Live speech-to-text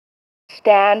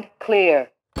Stand clear.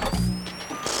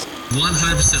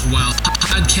 100% Wild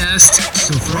podcast.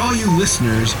 So for all you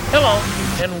listeners, Hello,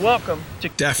 and welcome to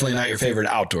definitely not your favorite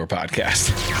outdoor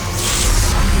podcast.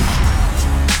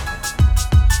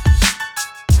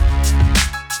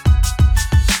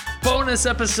 Bonus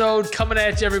episode coming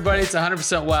at you, everybody. It's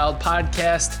 100% Wild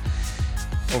podcast.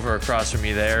 Over across from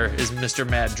me there is Mr.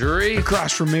 Matt Drury.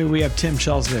 Across from me, we have Tim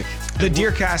Chelsvik, the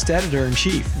Deercast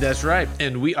editor-in-chief. That's right.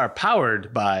 And we are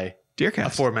powered by Deercast.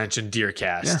 Aforementioned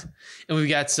Deercast. Yeah. And we've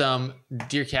got some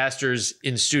Deercasters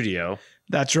in studio.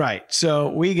 That's right. So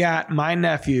we got my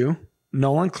nephew,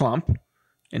 Nolan Klump,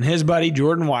 and his buddy,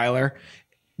 Jordan Weiler.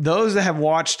 Those that have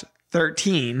watched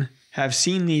 13 have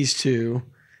seen these two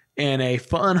in a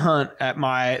fun hunt at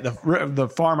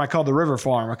the farm I called the River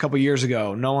Farm a couple years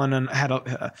ago. Nolan had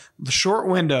a short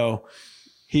window.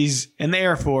 He's in the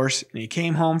Air Force, and he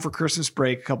came home for Christmas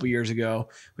break a couple years ago.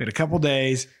 We had a couple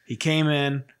days. He came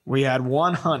in. We had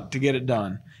one hunt to get it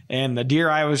done. And the deer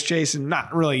I was chasing,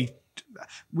 not really.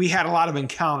 We had a lot of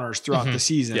encounters throughout the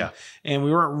season. Yeah. And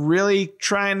we weren't really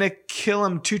trying to kill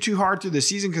him too hard through the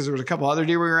season because there was a couple other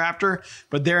deer we were after.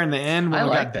 But there in the end, when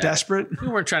we got desperate. We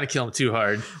weren't trying to kill him too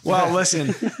hard. Well, listen,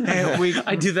 hey,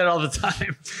 I do that all the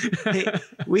time.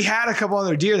 we had a couple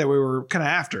other deer that we were kind of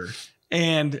after.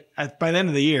 And by the end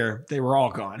of the year, they were all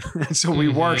gone. So we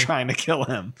were trying to kill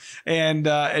him. And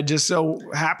it just so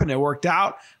happened it worked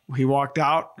out. He walked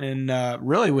out, and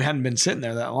really we hadn't been sitting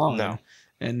there that long. No.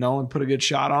 And Nolan put a good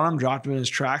shot on him, dropped him in his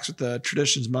tracks with the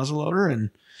Traditions muzzleloader,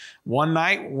 and one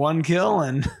night, one kill,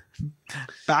 and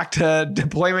back to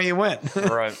deployment you went.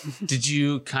 right. Did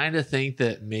you kind of think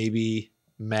that maybe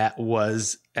Matt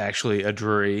was actually a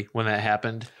Drury when that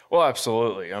happened? Well,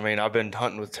 absolutely. I mean, I've been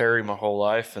hunting with Terry my whole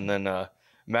life, and then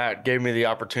Matt gave me the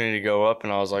opportunity to go up,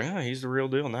 and I was like, oh, he's the real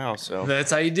deal now. So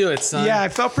That's how you do it, son. Yeah, I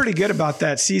felt pretty good about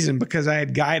that season because I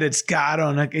had guided Scott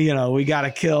on, we got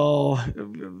a kill.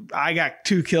 I got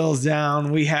 2 kills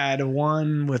down. We had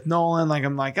one with Nolan.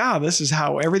 I'm like, this is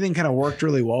how everything kind of worked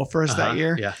really well for us that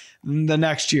year. Yeah. The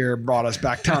next year brought us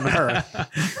back down to earth.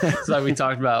 It's like we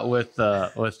talked about with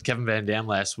Kevin Van Dam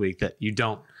last week, that you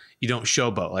don't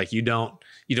showboat. Like you don't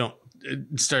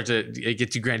start to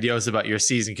get too grandiose about your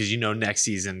season because next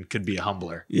season could be a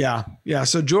humbler. Yeah.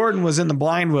 So Jordan was in the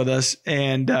blind with us,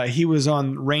 and he was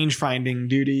on range finding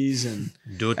duties, and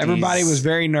everybody was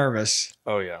very nervous.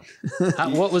 oh yeah.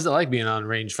 What was it like being on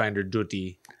rangefinder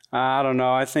duty? I don't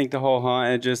know. I think the whole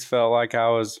hunt, it just felt like I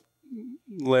was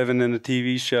living in a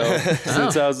TV show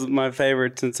since I was my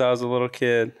favorite since I was a little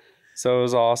kid. So it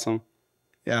was awesome.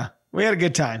 Yeah. We had a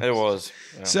good time. It was.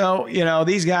 Yeah. So,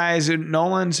 these guys,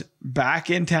 Nolan's back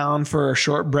in town for a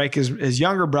short break. His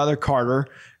younger brother, Carter,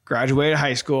 graduated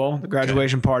high school. The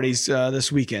graduation party's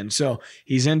this weekend. So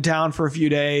he's in town for a few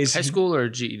days. High school or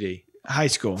GED? High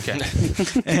school. Okay.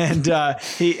 and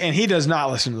he does not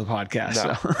listen to the podcast.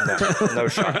 No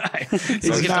shot.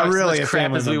 He's not really a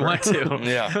family as member. we want to.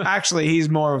 Yeah. Actually, he's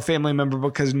more of a family member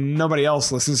because nobody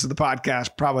else listens to the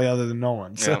podcast, probably other than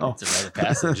Nolan. So It's another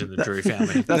passage in the Drury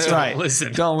family. that's right.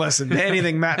 Listen. Don't listen to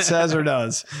anything Matt says or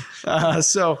does.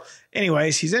 So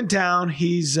anyways, he's in town.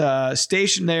 He's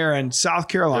stationed there in South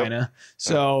Carolina.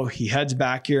 So he heads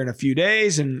back here in a few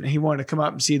days, and he wanted to come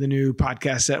up and see the new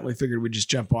podcast set. We figured we'd just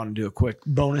jump on and do a quick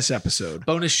bonus episode.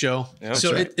 Bonus show. Yep.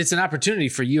 So That's right. it's an opportunity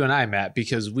for you and I, Matt,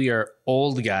 because we are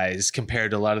old guys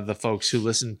compared to a lot of the folks who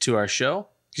listen to our show.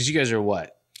 Because you guys are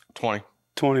what? 20.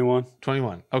 21.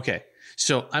 21. Okay.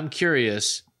 So I'm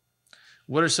curious,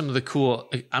 what are some of the cool,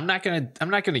 I'm not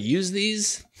gonna use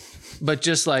these, but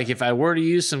just like if I were to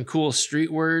use some cool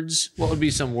street words, what would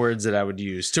be some words that I would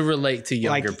use to relate to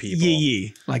younger like people?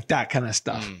 yee, like that kind of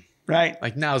stuff, right?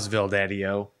 Like nowsville,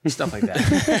 daddy-o, stuff like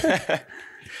that.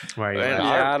 Why are you Man,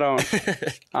 laughing? Yeah,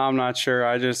 I'm not sure.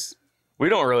 We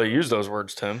don't really use those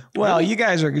words, Tim. Well, you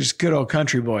guys are just good old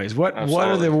country boys. What's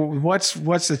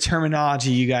the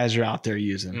terminology you guys are out there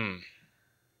using?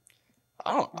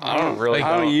 I don't really.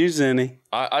 I don't use any.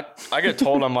 I get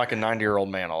told I'm like a 90-year-old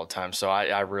man all the time, so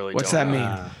I really What's don't. that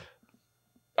mean?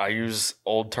 I use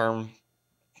old term,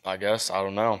 I guess. I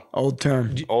don't know. Old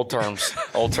term. Old terms.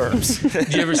 Old terms.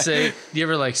 Do you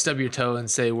ever like stub your toe and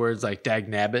say words like dag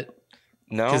nabbit?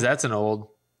 No. Because that's an old.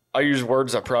 I use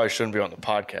words that probably shouldn't be on the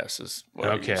podcast. Is what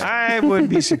I Okay. use. I would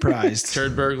be surprised.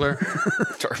 Turd burglar.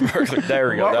 There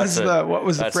we go. What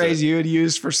was the That's phrase it. you had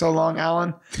used for so long,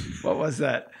 Alan? What was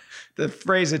that? The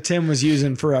phrase that Tim was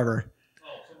using forever.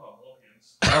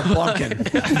 Or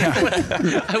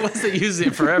Plumpkin. I wasn't using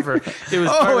it forever. It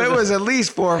was. It was at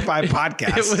least 4 or 5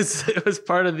 podcasts. It was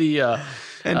part of the.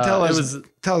 Until his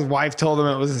wife told him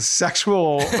it was a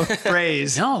sexual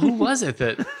phrase. No, who was it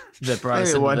that brought us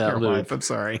Maybe it into wasn't that her loop? wife. I'm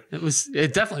sorry.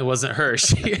 It definitely wasn't her.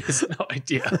 She has no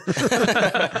idea.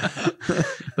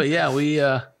 But yeah, we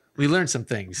learned some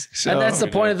things, and that's the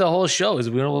point of the whole show. Is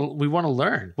we want to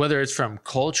learn, whether it's from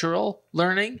cultural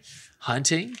learning,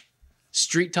 hunting,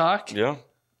 street talk. Yeah.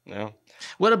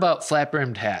 What about flat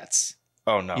brimmed hats?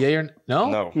 Oh no. Yeah, or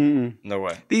no? No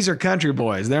way. These are country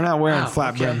boys. They're not wearing Wow,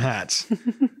 flat okay. brim hats.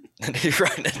 He's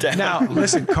writing it down. Now,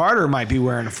 listen, Carter might be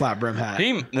wearing a flat brim hat.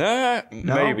 No,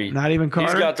 maybe not even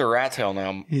Carter. He's got the rat tail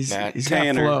now. He's Matt. got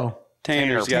Tanner. flow.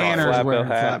 Tanner's got a Tanner's flat bill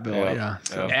wearing a hat. flat bill. Yeah.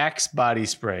 So. Axe body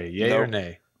spray. Yay or Nope.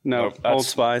 nay? No, Nope, that's Old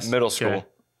Spice. Middle school. Okay.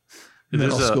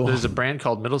 Middle school. There's a brand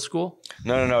called Middle School.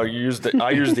 No. You used I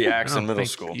used the axe I in don't middle think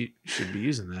school. You should be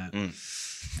using that.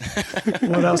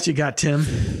 What else you got, Tim?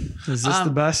 Is this the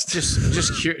best?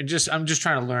 I'm just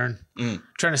trying to learn.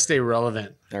 Trying to stay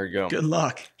relevant. There you go. Good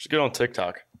luck. Just get on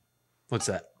TikTok. What's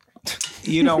that?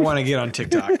 You don't want to get on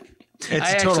TikTok.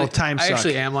 It's a total time I suck.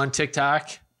 actually am on TikTok.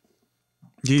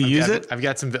 Do you use it? I've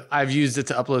got some. I've used it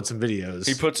to upload some videos.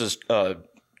 He puts his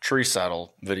tree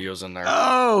saddle videos in there.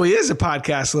 Oh, he is a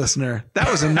podcast listener. That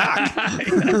was a knock.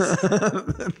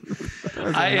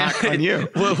 knock on you.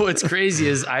 What's crazy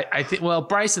is I think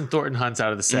Bryson Thornton hunts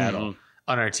out of the saddle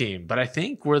on our team, but I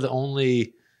think we're the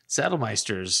only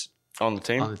Saddlemeisters On the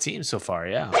team? on the team so far.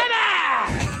 Yeah.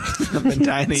 I've been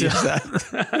dying to use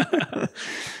that.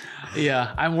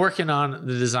 Yeah, I'm working on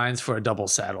the designs for a double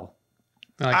saddle.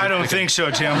 I don't think so,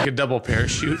 Tim. Like a double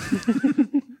parachute.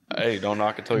 Hey, don't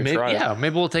knock it till you Maybe, try it. yeah,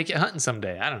 maybe we'll take it hunting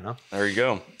someday. I don't know. There you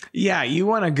go. Yeah, you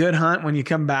want a good hunt when you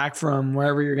come back from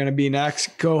wherever you're going to be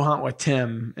next. Go hunt with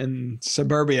Tim in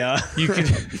suburbia. You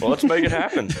could. Well, let's make it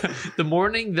happen. The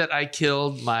morning that I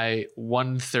killed my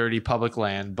 130 public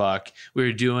land buck, we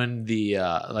were doing the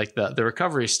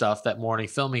recovery stuff that morning,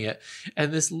 filming it,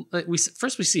 and we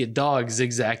see a dog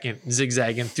zigzagging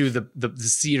through the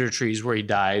cedar trees where he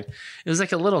died. It was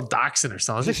like a little dachshund or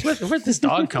something. I was like, where'd this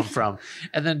dog come from?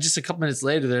 And then just a couple minutes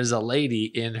later, there's a lady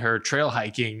in her trail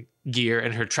hiking gear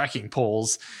and her trekking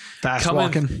poles, Fast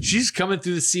walking. She's coming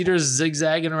through the cedars,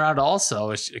 zigzagging around.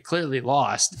 Also, it's clearly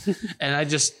lost. And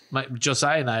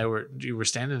Josiah and I were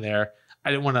standing there. I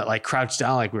didn't want to like crouch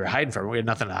down like we were hiding from her. We had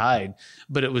nothing to hide,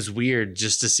 but it was weird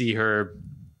just to see her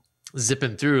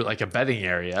zipping through like a bedding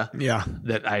area. Yeah.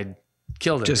 That I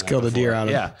killed. Just killed a deer out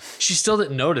of. Yeah, she still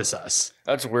didn't notice us.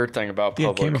 That's a weird thing about Yeah,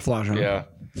 public. camouflage on it. Yeah.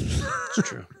 It's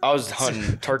true. I was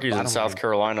hunting turkeys in South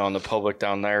Carolina on the public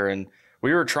down there, and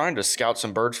we were trying to scout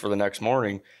some birds for the next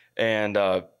morning. And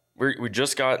we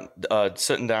just got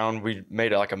sitting down. We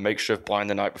made like a makeshift blind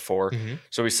the night before. Mm-hmm.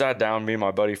 So we sat down, me and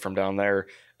my buddy from down there.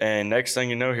 And next thing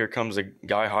you know, here comes a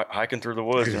guy hiking through the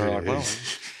woods. And we're like, well,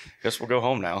 guess we'll go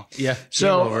home now. Yeah.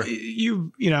 So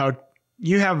you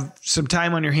have some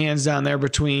time on your hands down there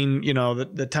between,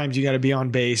 the times you got to be on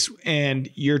base, and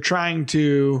you're trying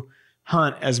to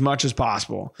hunt as much as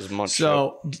possible. As much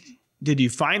So did you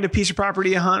find a piece of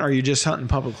property to hunt, or are you just hunting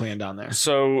public land down there?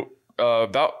 So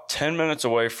about 10 minutes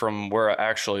away from where I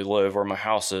actually live, where my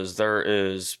house is, there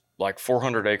is like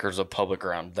 400 acres of public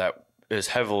ground that is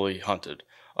heavily hunted,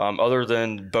 other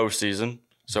than bow season.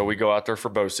 So we go out there for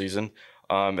bow season.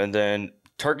 And then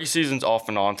turkey season's off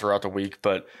and on throughout the week,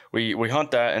 but we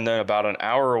hunt that. And then about an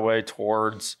hour away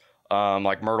towards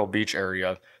like Myrtle Beach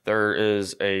area, there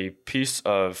is a piece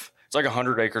of, it's like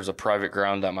 100 acres of private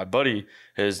ground that my buddy,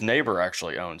 his neighbor,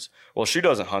 actually owns. Well, she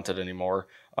doesn't hunt it anymore.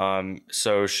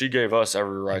 So she gave us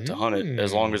every right to hunt it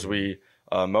as long as we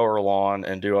mow her lawn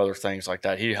and do other things like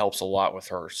that. He helps a lot with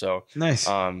her. So Nice.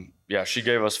 yeah, she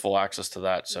gave us full access to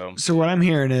that. So So what I'm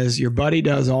hearing is your buddy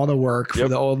does all the work for Yep.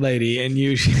 the old lady, and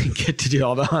you get to do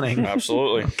all the hunting.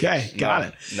 absolutely. Okay, got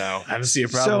it. No. I don't see a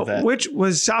problem with So that. which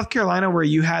was South Carolina where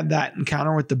you had that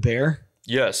encounter with the bear?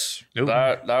 Yes, Nope.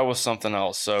 that was something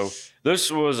else. So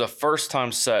this was a first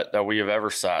time set that we have ever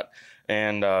sat,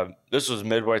 and this was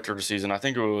midway through the season. I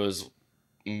think it was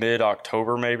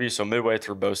mid-October maybe, so midway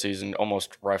through bow season,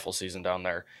 almost rifle season down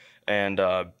there. And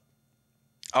I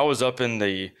was up in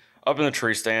the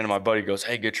tree stand, and my buddy goes,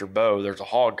 "Hey, get your bow. There's a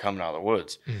hog coming out of the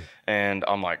woods." And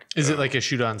I'm like, Is it like a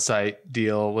shoot on site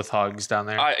deal with hogs down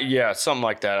there? yeah, something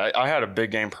like that. I had a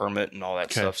big game permit and all that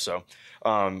Okay. stuff. So,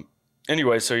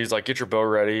 anyway, so he's like, "Get your bow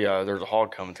ready. There's a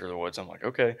hog coming through the woods." I'm like,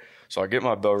 "Okay." So I get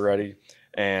my bow ready,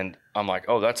 and I'm like,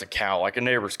 "Oh, that's a cow. Like a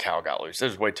neighbor's cow got loose. It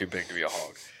was way too big to be a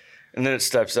hog." And then it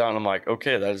steps out, and I'm like,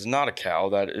 "Okay, that is not a cow.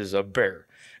 That is a bear."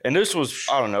 And this was,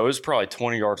 I don't know, it was probably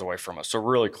 20 yards away from us, so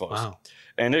really close. Wow.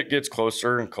 and it gets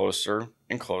closer and closer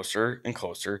and closer and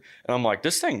closer. And I'm like,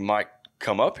 this thing might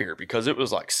come up here because it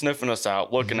was like sniffing us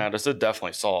out, looking at us. It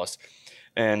definitely saw us.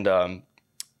 And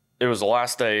it was the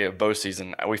last day of bow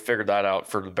season. We figured that out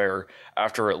for the bear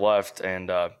after it left. And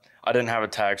I didn't have a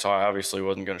tag, so I obviously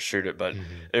wasn't going to shoot it. But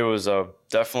it was a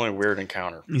definitely weird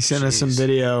encounter. You sent us some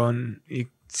video, and you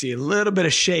see a little bit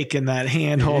of shake in that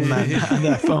hand holding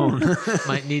that phone.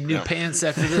 Might need new pants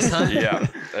after this hunt. Yeah,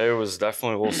 it was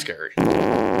definitely a little scary.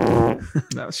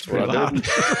 That was pretty What I loud.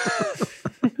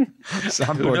 Who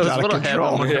Soundboard's knows out of what'll happen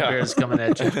control. when the Yeah. bear's coming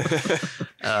at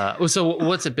you. So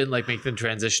what's it been like making the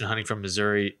transition hunting from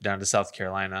Missouri down to South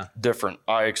Carolina? Different.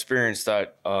 I experienced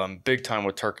that big time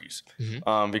with turkeys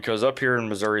because up here in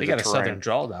Missouri, They the got a terrain. southern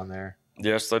drawl down there.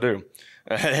 Yes, they do.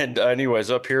 And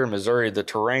anyways, up here in Missouri, the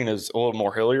terrain is a little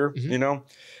more hillier, you know,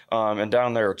 and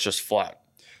down there it's just flat.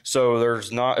 So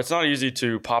it's not easy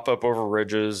to pop up over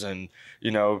ridges, and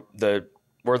you know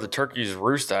where the turkeys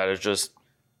roost at is just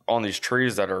on these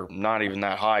trees that are not even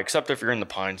that high, except if you're in the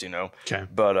pines, you know. Okay.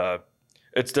 But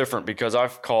it's different because I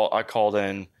called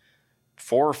in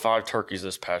 4 or 5 turkeys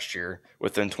this past year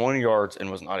within 20 yards and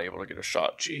was not able to get a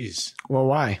shot. Jeez. Well,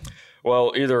 why?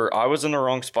 Well, either I was in the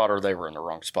wrong spot or they were in the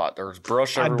wrong spot. There was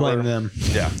brush I'd everywhere. blame them.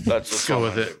 Yeah, that's just Go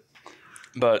what with I it. do.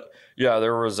 But yeah,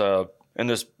 there was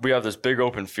we have this big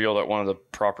open field at one of the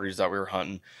properties that we were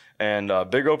hunting, and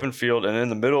big open field, and in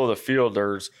the middle of the field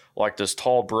there's like this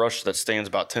tall brush that stands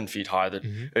about 10 feet high that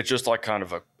it's just like kind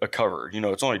of a cover. You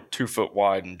know, it's only 2 foot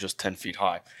wide and just 10 feet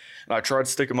high. And I tried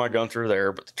sticking my gun through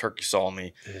there, but the turkey saw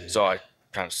me. So I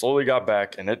kind of slowly got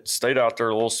back, and it stayed out there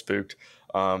a little spooked.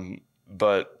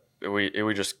 But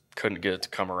we just couldn't get it to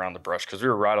come around the brush because we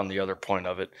were right on the other point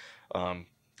of it.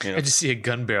 You know, I just see a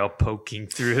gun barrel poking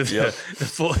through the, Yep. the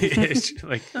foliage.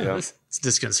 Like, Yeah. it's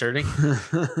disconcerting.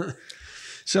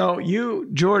 So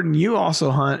Jordan, you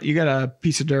also hunt. You got a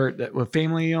piece of dirt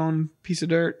family owned piece of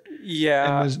dirt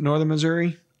Yeah. in northern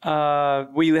Missouri. We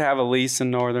have a lease in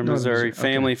northern Missouri. Missouri, okay.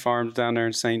 Family farms down there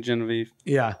in St. Genevieve.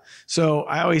 Yeah. So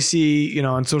I always see,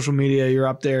 on social media, you're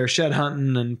up there shed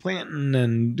hunting and planting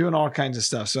and doing all kinds of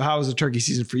stuff. So how was the turkey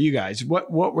season for you guys?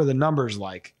 What were the numbers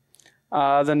like?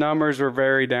 The numbers were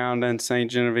very down in St.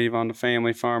 Genevieve on the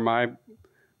family farm. I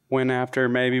went after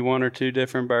maybe 1 or 2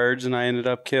 different birds, and I ended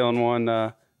up killing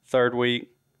one third week.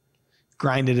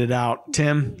 Grinded it out.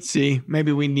 Tim, see,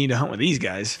 maybe we need to hunt with these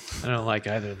guys. I don't like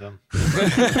either of them.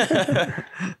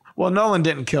 Well, Nolan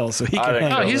didn't kill, so he I can didn't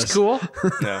handle Oh, he's this. cool.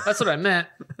 yeah, That's what I meant.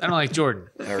 I don't like Jordan.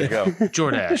 there we go.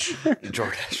 Jordash.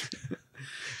 Jordash.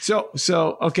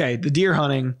 So okay, the deer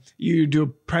hunting,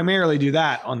 you primarily do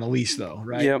that on the lease though,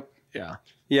 right? Yep. Yeah.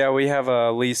 Yeah, we have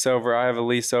a lease over. I have a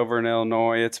lease over in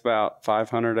Illinois. It's about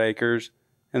 500 acres.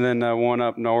 And then one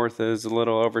up north is a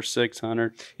little over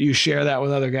 600. You share that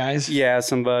with other guys? Yeah,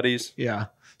 some buddies. Yeah.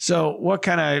 So what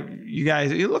kind of, you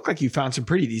guys, you look like you found some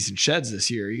pretty decent sheds this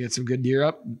year. You got some good deer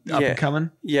up and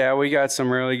coming? Yeah, we got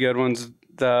some really good ones.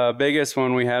 The biggest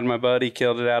one we had, my buddy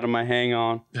killed it out of my hang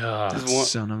on. Oh,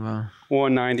 Son of a.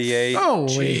 198. Oh,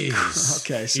 jeez.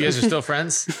 Okay. So You guys are still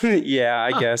friends? Yeah,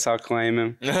 I guess I'll claim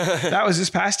him. that was this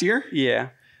past year? Yeah.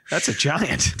 That's a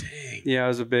giant. Yeah, it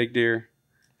was a big deer.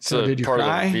 So did you part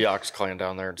cry? of the Viox clan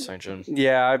down there in St. John.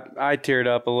 Yeah, I teared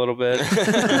up a little bit.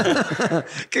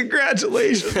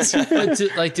 Congratulations.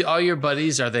 But do all your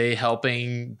buddies, are they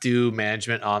helping do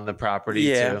management on the property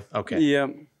Yeah. too? Okay.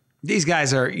 Yep. These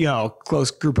guys are,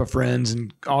 close group of friends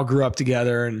and all grew up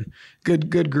together and good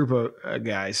group of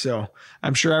guys. So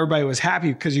I'm sure everybody was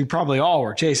happy because you probably all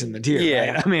were chasing the deer.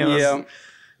 Yeah. Right? I mean, it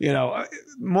was,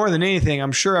 more than anything,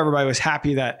 I'm sure everybody was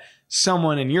happy that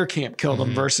someone in your camp killed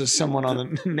them versus someone on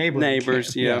the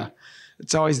Neighbors, camp. yeah.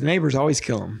 It's always, the neighbors always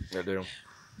kill them. They do.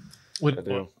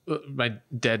 My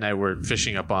dad and I were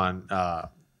fishing up on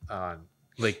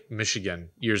Lake Michigan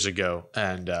years ago,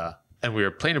 and we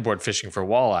were planerboard fishing for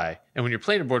walleye. And when you're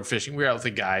planerboard fishing, we're out with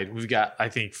a guide. We've got, I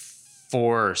think,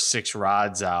 4 or 6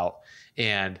 rods out,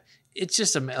 and it's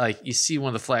just like you see one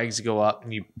of the flags go up,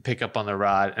 and you pick up on the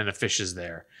rod, and a fish is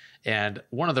there. And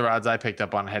one of the rods I picked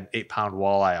up on had 8-pound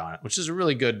walleye on it, which is a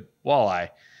really good walleye.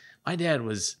 My dad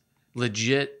was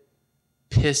legit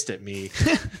pissed at me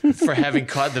for having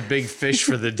caught the big fish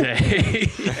for the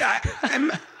day.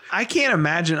 I can't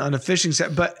imagine on a fishing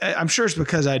set, but I'm sure it's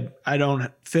because I don't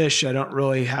fish. I don't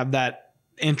really have that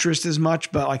interest as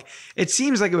much, but like, it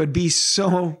seems like it would be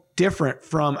so different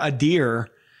from a deer.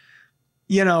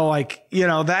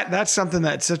 That's something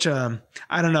that's such a,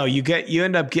 I don't know, you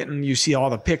end up getting, you see all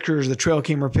the pictures, the trail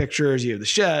camera pictures, you have the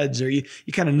sheds, or you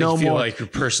kind of know You feel more. like you're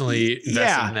personally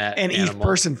invested in that and animal. each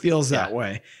person feels that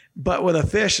way. But with a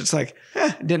fish, it's like,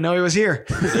 didn't know he was here.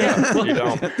 You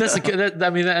don't. That's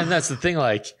and that's the thing.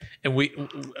 Like, and we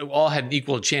all had an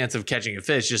equal chance of catching a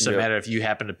fish. Just a matter if you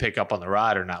happened to pick up on the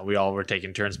rod or not. We all were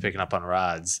taking turns picking up on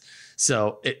rods.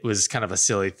 So it was kind of a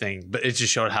silly thing, but it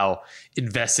just showed how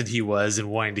invested he was in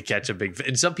wanting to catch a big fish.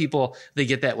 And some people, they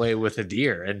get that way with a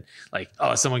deer and like,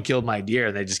 oh, someone killed my deer,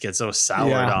 and they just get so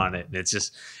soured on it. And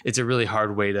it's a really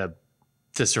hard way to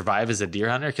survive as a deer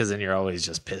hunter, because then you're always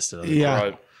just pissed at other people.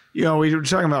 Right. You know, we were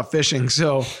talking about fishing.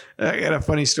 So I got a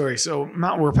funny story. So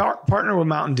we're partnered with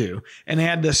Mountain Dew, and they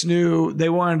had this they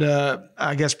wanted to,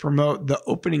 I guess, promote the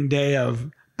opening day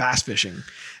of bass fishing.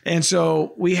 And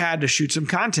so we had to shoot some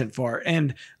content for it.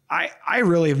 And I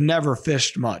really have never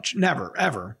fished much, never,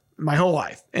 ever, my whole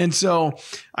life. And so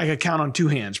I could count on two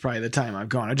hands probably the time I've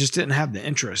gone. I just didn't have the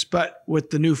interest. But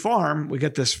with the new farm, we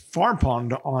got this farm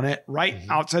pond on it right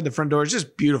outside the front door. It's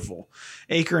just beautiful,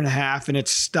 1.5 acres, and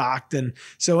it's stocked. And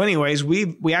so anyways,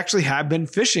 we actually have been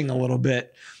fishing a little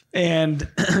bit. And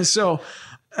so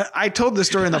I told this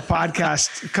story in the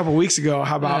podcast a couple of weeks ago,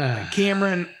 how about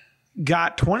Cameron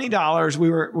got $20. We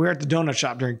were at the donut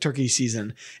shop during turkey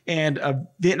season, and a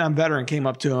Vietnam veteran came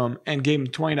up to him and gave him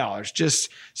 $20. Just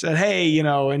said, hey,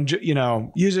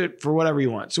 use it for whatever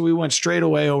you want. So we went straight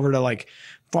away over to like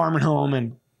Farm and Home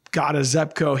and got a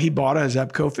Zebco. He bought a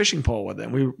Zebco fishing pole with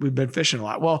him. We've been fishing a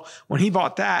lot. Well, when he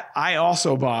bought that, I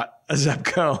also bought a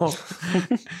Zebco.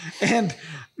 And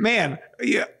man,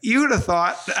 you would have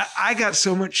thought I got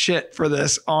so much shit for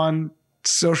this on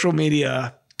social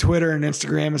media, Twitter and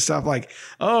Instagram and stuff, like,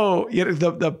 oh,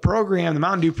 the program, the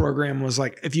Mountain Dew program was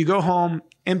like, if you go home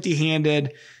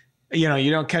empty-handed, you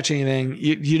don't catch anything.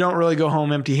 You don't really go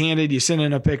home empty-handed. You send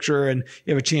in a picture and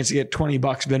you have a chance to get $20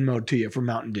 Venmo'd to you from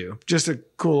Mountain Dew. Just a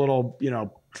cool little,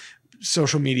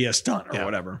 social media stunt or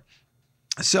whatever.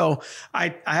 So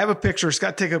I have a picture.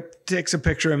 Scott takes a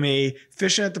picture of me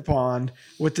fishing at the pond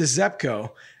with the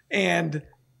Zebco. And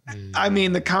I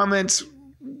mean, the comments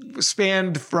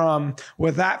spanned from,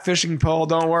 with that fishing pole,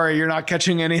 don't worry, you're not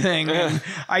catching anything. And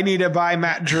I need to buy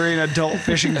Matt Drury an adult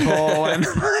fishing pole.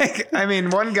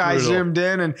 And one guy zoomed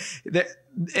in and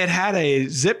it had a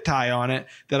zip tie on it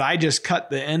that I just cut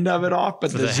the end of it off,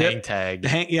 but for the hang tag.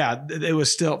 It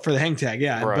was still for the hang tag.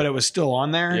 Yeah. Right. But it was still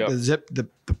on there. Yep. The zip, the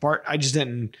part, I just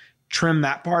didn't trim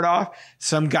that part off.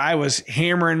 Some guy was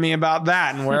hammering me about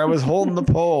that and where I was holding the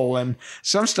pole, and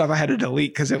some stuff I had to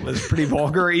delete because it was pretty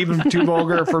vulgar, even too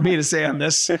vulgar for me to say on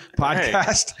this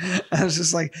podcast. I was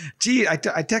just like, gee, I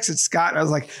texted Scott and I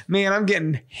was like, man, I'm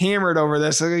getting hammered over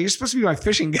this. I go, you're supposed to be my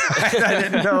fishing guy. I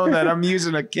didn't know that I'm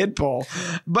using a kid pole.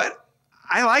 But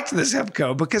I liked this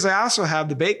Zebco because I also have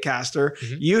the bait caster.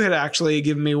 Mm-hmm. You had actually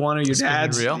given me one of your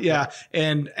dad's. Reel. Yeah.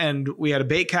 And we had a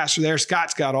bait caster there.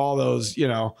 Scott's got all those,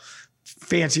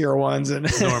 fancier ones and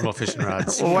normal fishing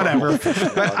rods, whatever.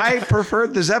 But I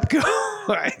preferred the Zebco.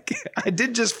 I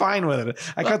did just fine with it.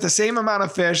 I caught the same amount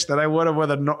of fish that I would have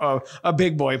with a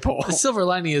big boy pole. The silver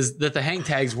lining is that the hang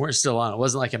tags weren't still on. It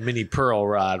wasn't like a mini pearl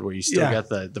rod where you still got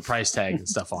the price tag and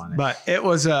stuff on it. But it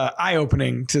was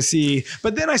eye-opening to see.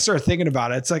 But then I started thinking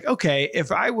about it. It's like, okay,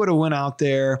 if I would have went out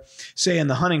there, say in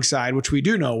the hunting side, which we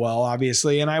do know well,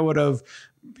 obviously, and I would have,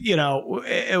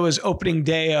 it was opening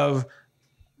day of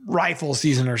rifle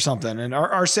season or something, and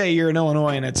or say you're in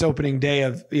Illinois and it's opening day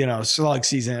of slug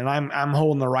season, and I'm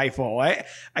holding the rifle.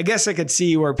 I guess I could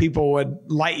see where people would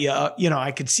light you up.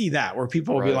 I could see that where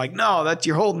people would be like, no, that's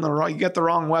you're holding you got the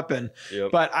wrong weapon. Yep.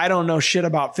 But I don't know shit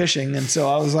about fishing, and so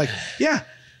I was like, yeah,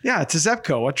 it's a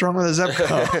Zebco. What's wrong with a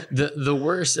Zebco? The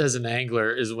worst as an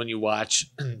angler is when you watch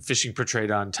fishing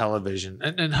portrayed on television,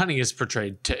 and hunting is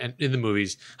portrayed in the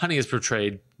movies. Hunting is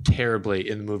portrayed terribly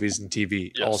in the movies and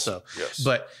TV also. Yes.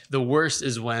 But the worst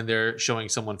is when they're showing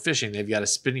someone fishing. They've got a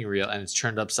spinning reel and it's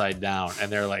turned upside down,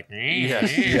 and they're like,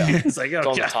 it's like, it's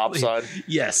on the top side.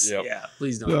 Yes. Yep. Yeah.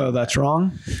 Please don't. Oh, that's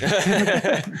wrong.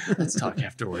 Let's talk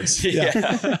afterwards.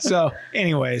 Yeah. So,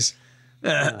 anyways.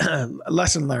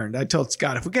 Lesson learned. I told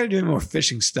Scott, if we got to do any more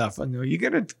fishing stuff, I go,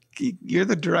 you're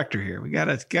the director here. We got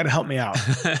to help me out.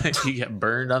 You get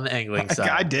burned on the angling side.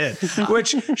 I did,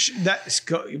 which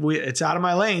it's out of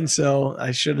my lane. So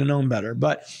I should have known better,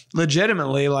 but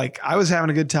legitimately, like, I was having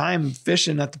a good time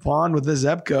fishing at the pond with the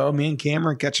Zebco, me and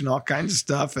Cameron catching all kinds of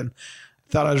stuff, and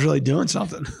thought I was really doing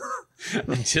something.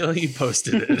 Until you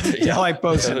posted it. Until I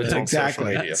posted it.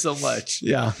 Exactly. Not so much.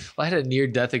 Yeah. Well, I had a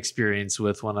near-death experience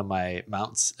with one of my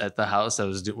mounts at the house.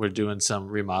 We're doing some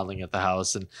remodeling at the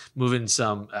house and moving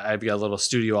some. I've got a little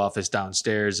studio office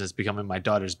downstairs. It's becoming my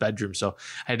daughter's bedroom. So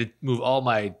I had to move all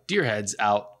my deer heads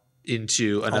out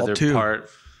into another part.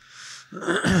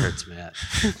 Hurts, Matt.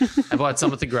 I bought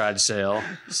some at the garage sale,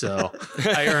 so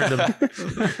I earned them.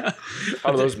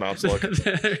 How do those mounts look?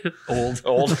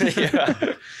 Old.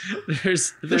 Yeah.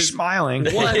 They're smiling.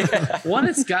 One,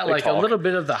 it's got like a talk. little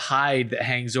bit of the hide that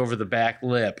hangs over the back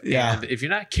lip. Yeah. And if you're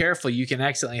not careful, you can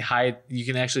actually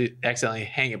accidentally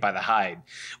hang it by the hide.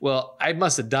 Well, I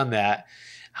must have done that.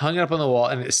 Hung it up on the wall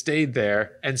and it stayed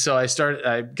there. And so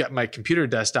I got my computer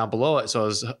desk down below it. So I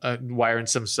was wiring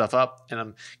some stuff up and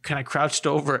I'm kind of crouched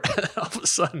over it. And all of a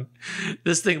sudden,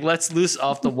 this thing lets loose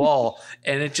off the wall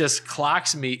and it just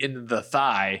clocks me into the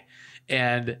thigh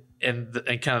and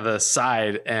kind of the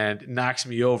side and knocks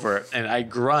me over. And I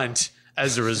grunt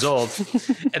as a result.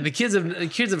 And the kids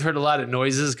have heard a lot of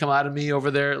noises come out of me over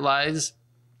their lives.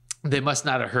 They must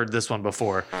not have heard this one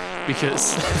before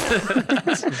because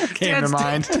Came to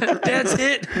mind. Dad's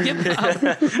hit. Get him out.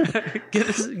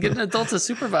 Get an adult to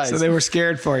supervise. So they were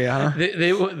scared for you, huh? They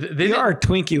You are a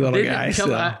Twinkie little they guy. didn't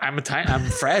come, So. I'm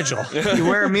fragile. You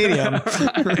wear a medium.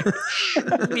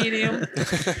 Medium.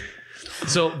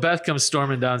 So Beth comes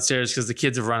storming downstairs because the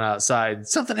kids have run outside.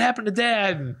 Something happened to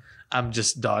Dad. And I'm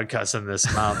just dog cussing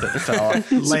this mount that fell.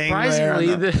 Laying there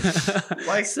Surprisingly,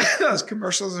 like those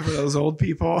commercials for those old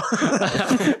people.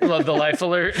 love the life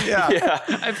alert. Yeah.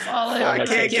 I'm falling. I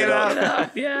can't get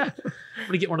up. Yeah. I'm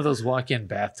going to get one of those walk-in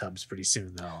bathtubs pretty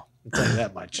soon, though. I'll tell you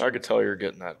that much. I could tell you're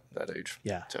getting that age.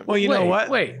 Yeah. Tim. Well, you know what?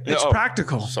 Wait. It's No.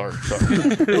 practical. Sorry.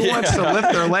 Who wants to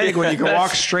lift their leg when you can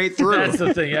walk straight through? That's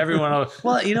the thing. Everyone,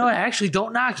 well, you know, actually,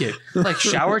 don't knock it. Like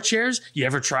shower chairs. You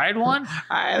ever tried one?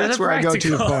 That's where I go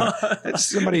too far. That's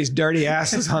somebody's dirty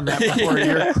asses on that before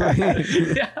you're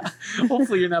clean. Yeah.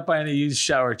 Hopefully, you're not buying a used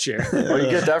shower chair. Well,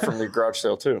 you get that from the garage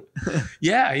sale too.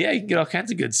 Yeah. You can get all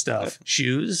kinds of good stuff.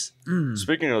 Shoes.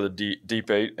 Speaking of the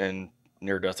deep 8 and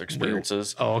near-death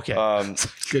experiences. Oh, okay.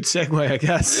 Good segue, I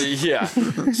guess. Yeah.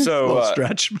 A So little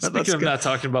stretch. But let's Speaking of go, not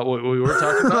talking about what we were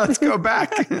talking about. let's go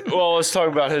back. well, let's talk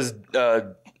about his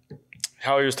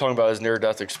how he was talking about his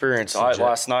near-death experience.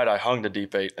 Last night I hung the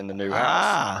deep 8 in the new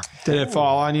house. Did it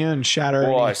fall on you and shatter?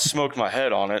 Well, I any- smoked my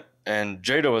head on it, and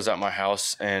Jada was at my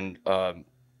house, and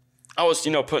I was,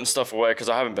 putting stuff away because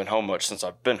I haven't been home much since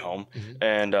I've been home.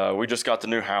 And we just got the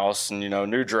new house and,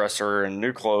 new dresser and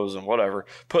new clothes and whatever,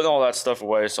 putting all that stuff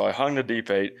away. So I hung the deep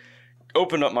 8,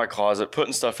 opened up my closet,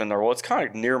 putting stuff in there. Well, it's kind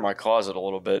of near my closet a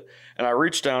little bit. And I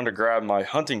reached down to grab my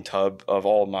hunting tub of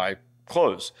all my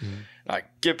clothes. And I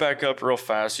get back up real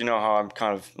fast. You know how I'm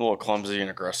kind of a little clumsy and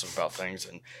aggressive about things.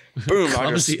 And boom,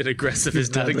 Clumsy and aggressive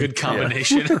is not a good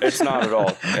combination. it's not at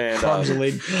all. And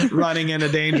clumsily running into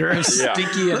danger. yeah.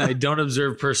 Stinky and I don't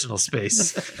observe personal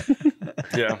space.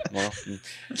 Yeah. Well,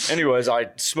 anyways, I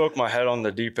smoked my head on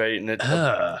the deep 8 and it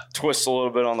twists a little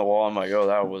bit on the wall. I'm like, oh,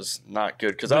 that was not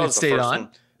good. Because that But it was the stayed first on? one.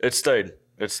 It stayed.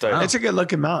 It's It's a good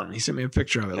looking mountain. He sent me a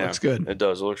picture of it. Yeah, Looks good. It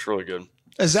does. It looks really good.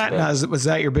 Was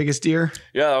that your biggest deer?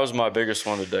 Yeah, that was my biggest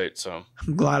one to date. So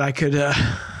I'm glad I could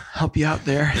help you out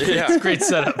there. yeah. Great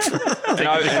setup.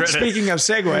 Speaking of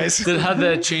segues, How'd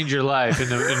that change your life in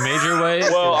major ways?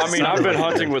 Well, I mean, I've been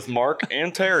hunting with Mark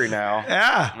and Terry now.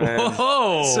 yeah. And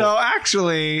Whoa. So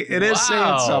actually, it is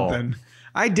Wow. saying something.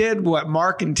 I did what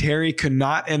Mark and Terry could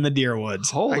not in the deer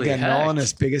woods. Holy I got heck. Nolan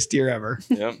his biggest deer ever.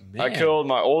 yep. I Man. killed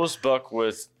my oldest buck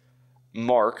with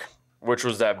Mark, which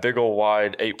was that big old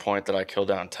wide 8-point that I killed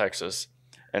down in Texas.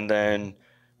 And then,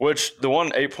 the one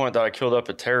 8-point that I killed up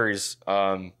at Terry's,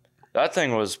 that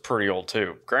thing was pretty old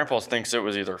too. Grandpa thinks it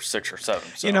was either 6 or 7.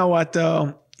 So. You know what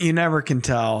though? You never can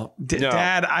tell. No.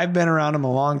 Dad, I've been around him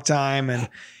a long time, and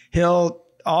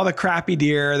all the crappy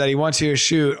deer that he wants you to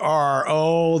shoot are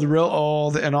old, real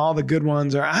old, and all the good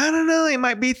ones are, I don't know, he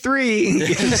might be 3.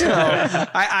 So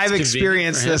I've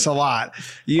experienced this a lot.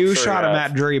 You sure shot you him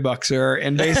have. at Drury Buxer,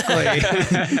 and basically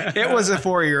it was a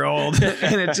 4-year-old,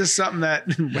 and it's just something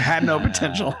that had no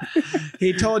potential.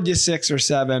 He told you 6 or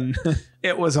 7.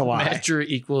 It was a lie. Master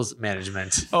equals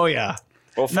management. Oh, yeah.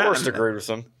 Well, Forrest agreed with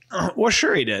him. Well,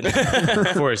 sure he did.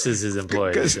 Forrest is his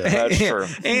employee. So. That's true.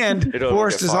 And He doesn't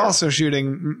Forrest get is fired. also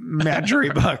shooting Matt Drury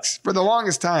bucks for the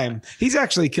longest time. He's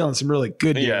actually killing some really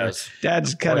good He deer. is.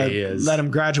 Dad's kind Boy, of he is. let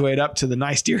him graduate up to the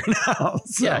nice deer now.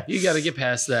 So, Yeah, you got to get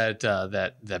past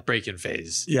that break-in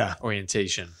phase. Yeah.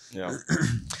 Orientation. Yeah.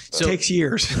 It takes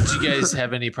years. Do you guys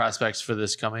have any prospects for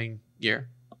this coming year?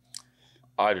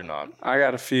 I do not. I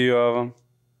got a few of them,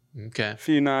 Okay. a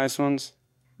few nice ones.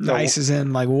 Nice as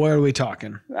in, like, what are we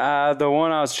talking? The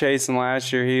one I was chasing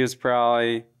last year, he was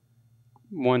probably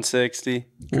 160.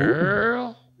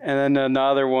 Girl. And then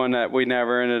another one that we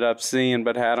never ended up seeing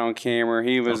but had on camera.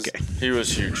 He was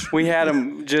huge. We had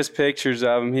him, just pictures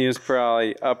of him. He was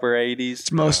probably upper 80s.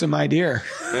 It's most of my deer.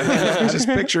 Just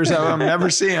pictures of him. Never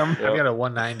see him. I've got a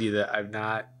 190 that I've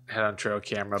not had on trail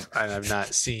camera and I've not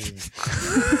seen.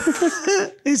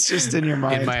 It's just in your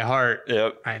mind. In my heart,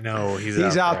 Yep. I know he's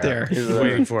out there. He's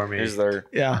waiting for me. He's there.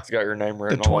 Yeah. He's got your name The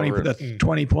written 20, all over it. the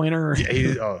 20 pointer.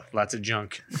 Yeah, lots of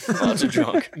junk. Lots of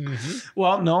junk.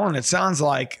 Well, Nolan, it sounds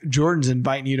like Jordan's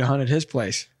inviting you to hunt at his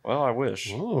place. Well, I wish.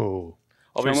 Oh,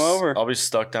 Come over. I'll be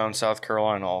stuck down in South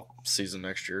Carolina all season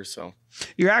next year. So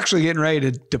You're actually getting ready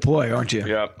to deploy, aren't you?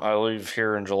 yeah, I leave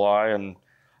here in July and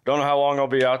don't know how long I'll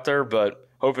be out there, but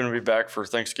hoping to be back for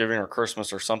Thanksgiving or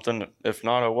Christmas or something. If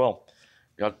not, I will.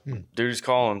 Got duties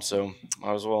calling, so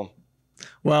might as well.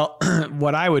 Well,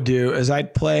 what I would do is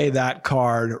I'd play that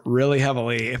card really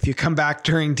heavily. If you come back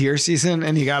during deer season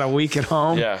and you got a week at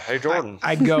home, Yeah. Hey, Jordan.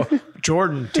 I'd go,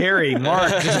 Jordan, Terry, Mark,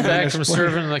 just back from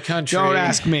serving in the country. don't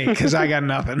ask me because I got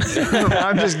nothing.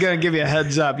 I'm just going to give you a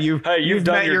heads up. You've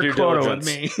done met your due quota diligence.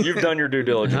 with me. You've done your due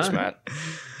diligence, Matt.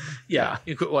 Yeah,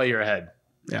 you quit while you're ahead.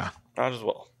 Yeah. Might as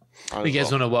well. Might You as guys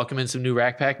well. want to welcome in some new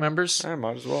Rack Pack members? Yeah,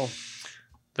 might as well.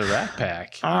 The Rack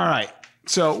Pack. All right.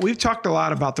 So we've talked a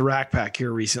lot about the Rack Pack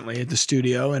here recently at the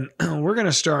studio, and we're going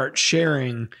to start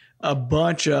sharing a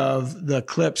bunch of the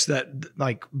clips that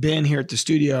like Ben here at the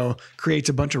studio creates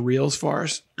a bunch of reels for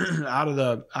us out of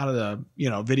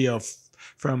the video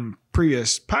from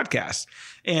previous podcasts.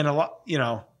 And a lot,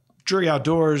 Drury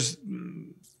Outdoors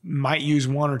might use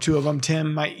one or two of them.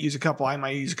 Tim might use a couple. I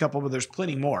might use a couple, but there's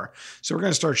plenty more. So we're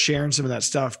going to start sharing some of that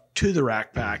stuff to the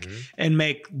Rack Pack and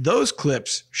make those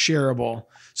clips shareable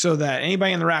so that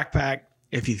anybody in the Rack Pack,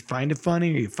 if you find it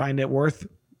funny or you find it worth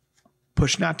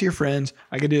pushing out to your friends,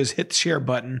 all you can do is hit the share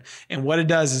button. And what it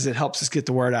does is it helps us get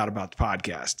the word out about the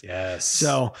podcast. Yes.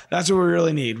 So that's what we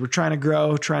really need. We're trying to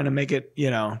grow, trying to make it,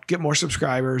 get more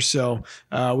subscribers. So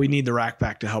we need the Rack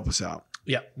Pack to help us out.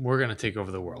 Yeah, we're going to take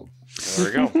over the world. There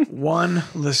we go. One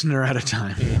listener at a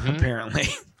time, apparently.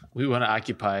 We want to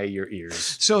occupy your ears.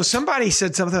 So somebody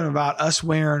said something about us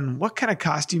wearing, what kind of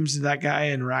costumes did that guy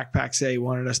in Rack Pack say he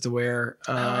wanted us to wear?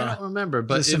 I don't remember,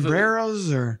 but the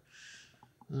sombreros or?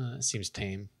 That seems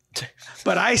tame.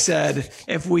 But I said,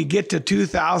 if we get to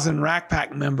 2,000 Rack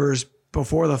Pack members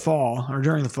before the fall or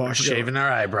during the fall, I forget. Shaving our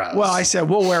eyebrows. Well, I said,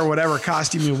 we'll wear whatever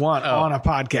costume you want on a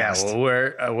podcast. Yeah, we'll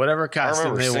wear whatever I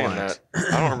costume remember they seeing want.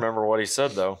 that. I don't remember what he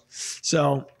said though.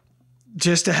 So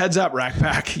just a heads up, Rack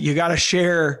Pack, you got to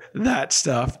share that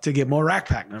stuff to get more Rack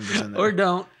Pack members in there. Or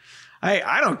don't. Hey,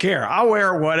 I don't care. I'll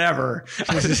wear whatever.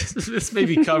 This may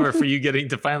be cover for you getting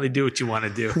to finally do what you want to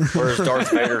do. Where's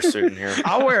Darth Vader suit in here?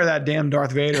 I'll wear that damn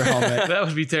Darth Vader helmet That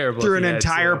would be terrible. through if an you had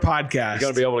entire to. podcast. You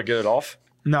gonna be able to get it off?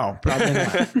 No, probably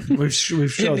not. We've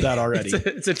showed that already.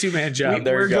 It's a two-man job.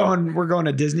 There you go. We're going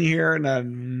to Disney here in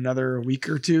another week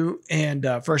or two, and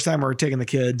first time we're taking the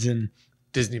kids and.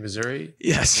 Disney, Missouri.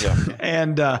 Yes. Yeah.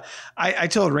 And I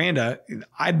told Randa,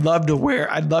 I'd love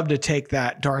to take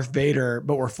that Darth Vader,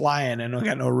 but we're flying and we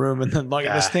got no room. And then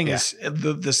this thing is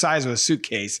the size of a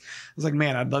suitcase. I was like,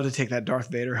 man, I'd love to take that Darth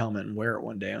Vader helmet and wear it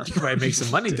one day. You might make some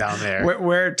money down there.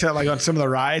 Wear it to like on some of the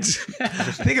rides.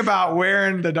 Think about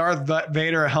wearing the Darth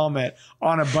Vader helmet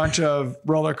on a bunch of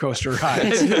roller coaster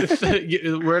rides.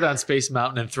 Wear it on Space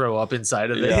Mountain and throw up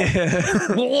inside of it.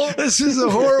 Yeah. This is a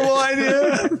horrible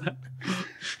idea.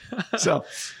 So,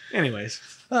 anyways.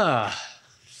 All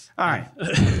right.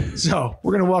 So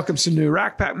we're going to welcome some new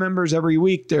Rack Pack members every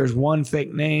week. There's one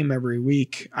fake name every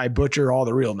week. I butcher all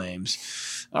the real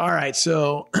names. All right.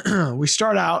 So we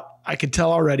start out. I could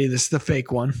tell already this is the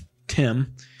fake one.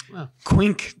 Tim. Wow.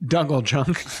 Quink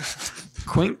Dunglejunk.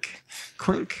 Quink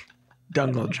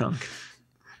Dunglejunk.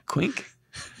 Quink.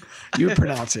 You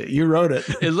pronounce it. You wrote it.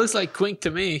 It looks like Quink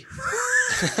to me.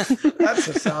 That's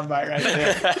a soundbite right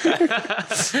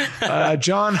there.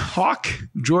 John Hawk,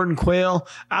 Jordan Quayle,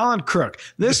 Alan Crook.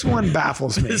 This one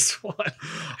baffles me. This one.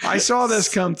 I saw this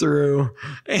come through,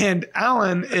 and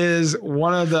Alan is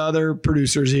one of the other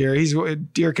producers here. He's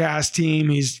with Deercast team.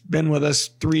 He's been with us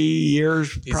 3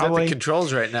 years, He's probably. at the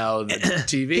controls right now, the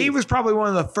TV. He was probably one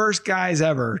of the first guys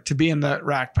ever to be in the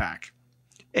Rack Pack.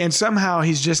 And somehow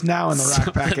he's just now in the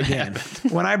Rack Pack again.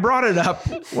 When I brought it up,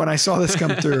 when I saw this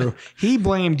come through, he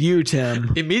blamed you,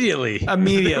 Tim. Immediately.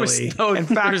 Immediately. No, in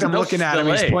fact, there's I'm no looking at him.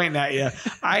 delay. He's pointing at you.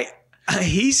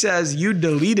 He says you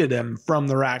deleted him from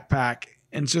the Rack Pack.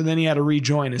 And so then he had to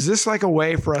rejoin. Is this like a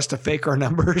way for us to fake our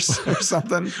numbers or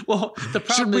something? Well, the Should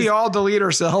problem we is all delete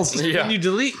ourselves? Yeah.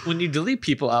 when you delete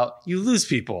people out, you lose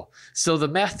people. So the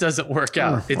math doesn't work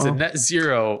out. It's a well. net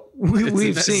zero. We've It's a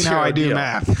net seen how zero I do deal.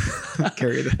 math.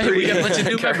 Carry the Hey, we three. got a bunch of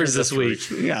new members this week.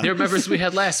 Yeah. They're members we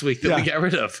had last week that we got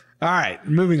rid of. All right,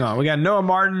 moving on. We got Noah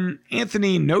Martin,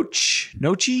 Anthony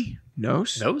Nochi,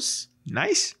 Nose?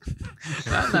 nice.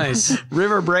 Not nice.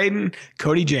 River Braden,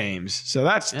 Cody James. So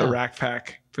that's the Rack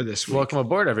Pack for this week. Welcome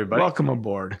aboard, everybody. Welcome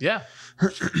aboard. Yeah.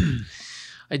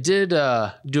 I did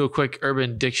do a quick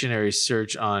Urban Dictionary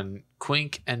search on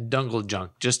quink and dungle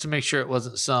junk just to make sure it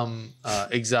wasn't some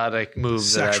exotic move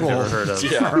Sexual that I've never heard of.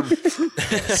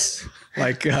 Yes.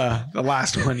 Like the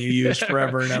last one you used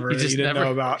forever and ever that you didn't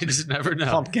know about. You just never know.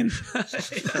 Pumpkin.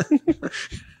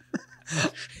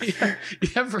 You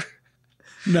ever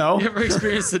No,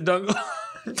 experienced the dungle?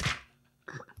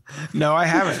 no, I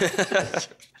haven't.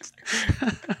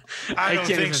 I don't can't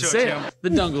think even so, say Tim. it. The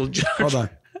dungle junk. Hold on.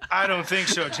 I don't think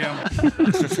so, Tim.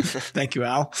 Thank you,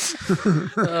 Al.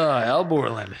 Al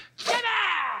Borland.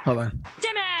 Hold on.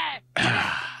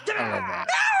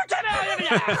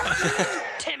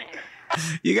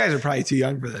 You guys are probably too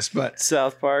young for this, but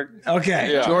South Park.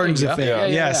 okay. Yeah. Jordan's a Yeah.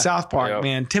 fan. Yeah. South Park, Yeah.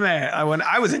 man. Tim, when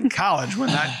I was in college when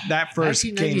that first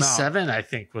came out. 1997, I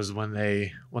think, was when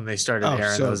they started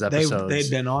airing so those episodes. they'd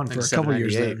been on for a 97, couple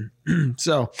years 98. then.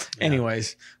 So,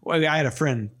 anyways, well, I had a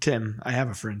friend, Tim. I have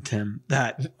a friend, Tim,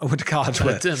 that I went to college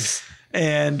with. Tim's.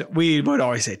 And we would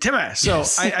always say Timmer. So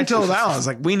Yes. I told Al, I was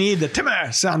like, we need the Timmer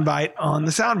soundbite on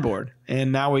the soundboard.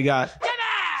 And now we got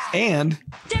and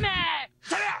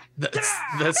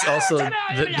That's also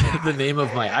the name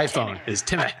of my iPhone is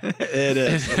Timmy. it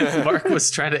is. Mark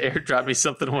was trying to airdrop me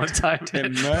something one time.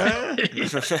 Timmer. He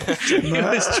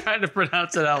was trying to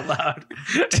pronounce it out loud.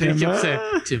 And he kept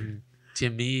saying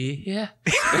Timmy, yeah.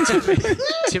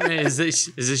 Timmy, is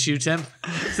this you, Tim?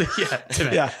 Yeah,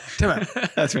 Timmy. Yeah, Timmer.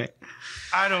 That's me.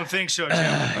 I don't think so, Tim.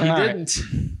 He All right.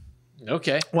 didn't.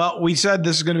 Okay. Well, we said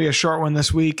this is going to be a short one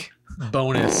this week.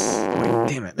 Bonus.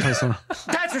 Damn it. That's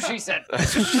what she said.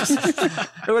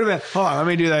 It would have been. Hold on. Let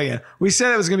me do that again. We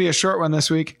said it was going to be a short one this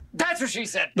week. That's what she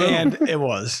said. And it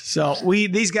was. So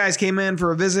these guys came in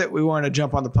for a visit. We wanted to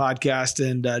jump on the podcast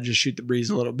and just shoot the breeze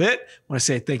a little bit. I want to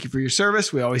say thank you for your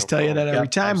service. We always tell you that every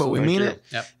Yep, time, but we absolutely. mean Thank it.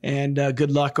 you. Yep. And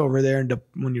good luck over there and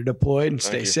when you're deployed and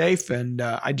stay you. safe. And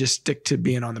I just stick to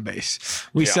being on the base.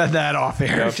 We said that off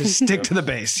air. Yep. Just stick to the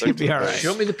base. You'll be all right.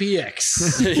 Show me the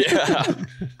PX. Yeah.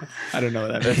 I don't know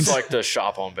what that means. It's like the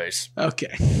shop on base.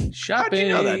 Okay. Shopping. How'd you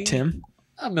know that, Tim?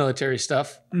 Military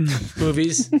stuff.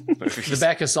 Movies. The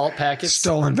back assault packets.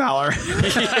 Stolen valor.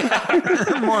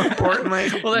 More importantly.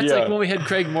 Well, that's Yeah. like when we had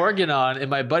Craig Morgan on, and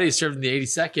my buddy served in the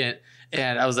 82nd,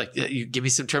 and I was like, "You give me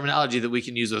some terminology that we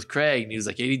can use with Craig," and he was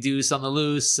like, "80 deuce on the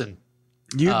loose," and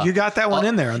You got that one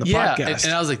in there on the yeah, podcast.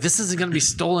 and I was like, "This isn't going to be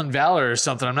stolen valor or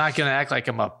something. I'm not going to act like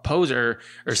I'm a poser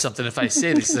or something if I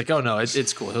say this." He's like, "Oh no,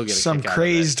 it's cool. He'll get a Some kick out of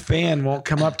crazed fan won't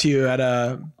come up to you at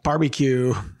a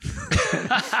barbecue.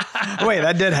 Wait,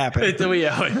 that did happen. it." Wait,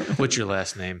 what's your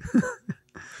last name?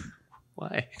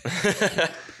 Why?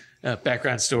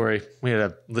 Background story: we had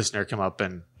a listener come up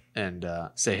and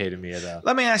say hey to me at a.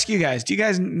 Let me ask you guys. Do you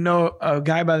guys know a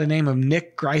guy by the name of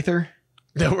Nick Greither?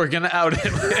 That we're gonna out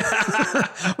him.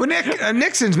 Well,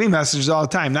 Nick sends me messages all the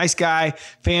time. Nice guy,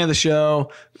 fan of the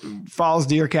show, follows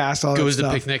Deercast, all that Goes to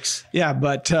stuff. picnics. Yeah,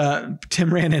 but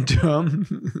Tim ran into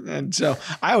him, and so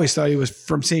I always thought he was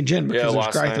from St. John because there's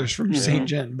last name. Greithers from St.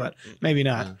 John, but maybe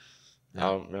not.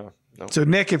 No. So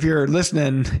Nick, if you're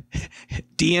listening,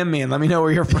 DM me and let me know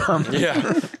where you're from.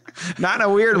 Yeah. Not in a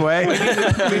weird way. We need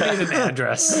an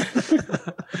address.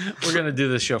 We're gonna do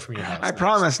this show from your house. I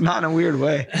promise, not in a weird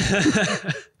way.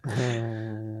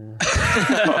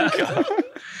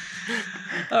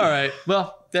 All right.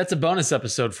 Well, that's a bonus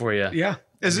episode for you. Yeah.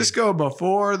 Does this go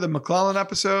before the McClellan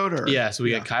episode or? Yeah, so we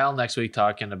got Kyle next week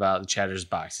talking about the Chatter's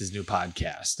Box, his new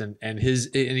podcast, and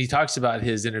he talks about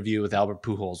his interview with Albert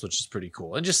Pujols, which is pretty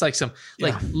cool, and just like some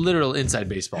literal inside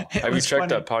baseball. It Have you was checked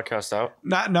funny. that podcast out?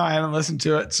 No, I haven't listened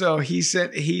to it. So he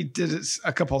said he did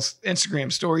a couple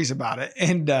Instagram stories about it,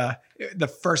 and the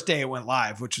first day it went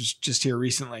live, which was just here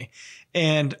recently,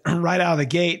 and right out of the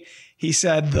gate, he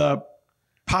said the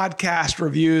podcast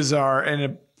reviews are, and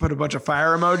it put a bunch of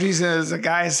fire emojis, and as a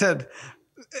guy said,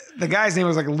 the guy's name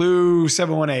was like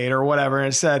Lou718 or whatever, and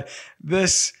it said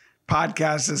this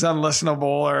podcast is unlistenable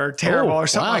or terrible or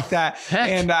something wow. like that. Heck.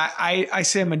 And I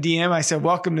sent him a DM. I said,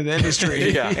 "Welcome to the industry."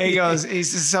 Yeah. And he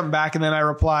says something back, and then I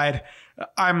replied,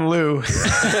 I'm Lou.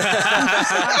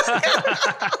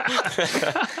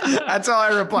 That's all I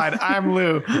replied. I'm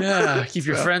Lou. Yeah, keep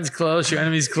your friends close, your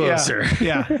enemies closer.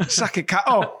 Yeah. Suck it, Kyle.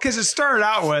 Oh, because it started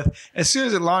out with, as soon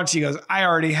as it launched, he goes, I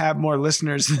already have more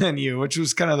listeners than you, which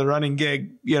was kind of the running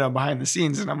gig, behind the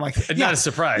scenes. And I'm like, Not a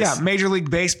surprise. Yeah, Major League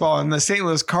Baseball and the St.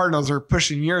 Louis Cardinals are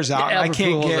pushing yours out. Yeah, And I Albert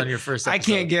can't Pujols get on your first I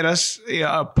episode. can't get us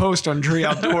a post on Tree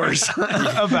Outdoors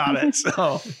about it.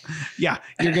 So, yeah,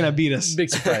 you're gonna beat us. Big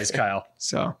surprise, Kyle.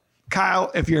 So,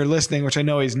 Kyle, if you're listening, which I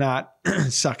know he's not,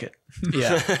 suck it.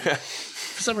 Yeah.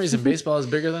 For some reason, baseball is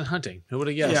bigger than hunting. Who would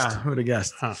have guessed? Yeah, who would have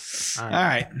guessed? Huh. All All right.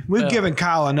 right, we've given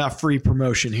Kyle enough free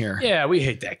promotion here. Yeah, we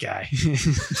hate that guy.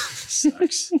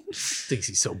 Sucks. Thinks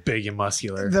he's so big and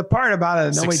muscular. The part about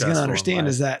it that nobody's going to Successful in understand life.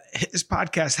 is that his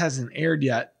podcast hasn't aired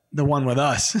yet, the one with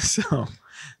us. So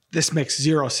this makes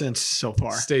 0 sense so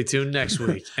far. Stay tuned next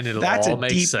week, and it'll That's all a make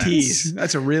deep sense. tease.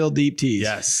 That's a real deep tease.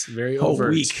 Yes, very Whole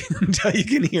overt. week until you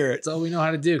can hear it. That's all we know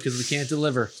how to do because we can't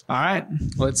deliver. All right.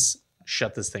 Let's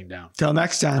shut this thing down. Till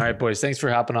next time. All right, boys. Thanks for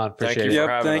hopping on. Thank Appreciate you it.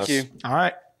 for having Thank us. you. All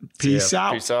right. Peace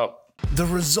out. Peace out. The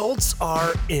results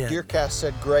are in. Deercast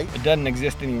said great. It doesn't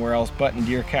exist anywhere else but in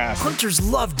Deercast. Hunters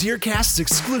love Deercast's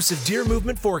exclusive deer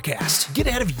movement forecast. Get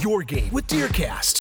ahead of your game with Deercast.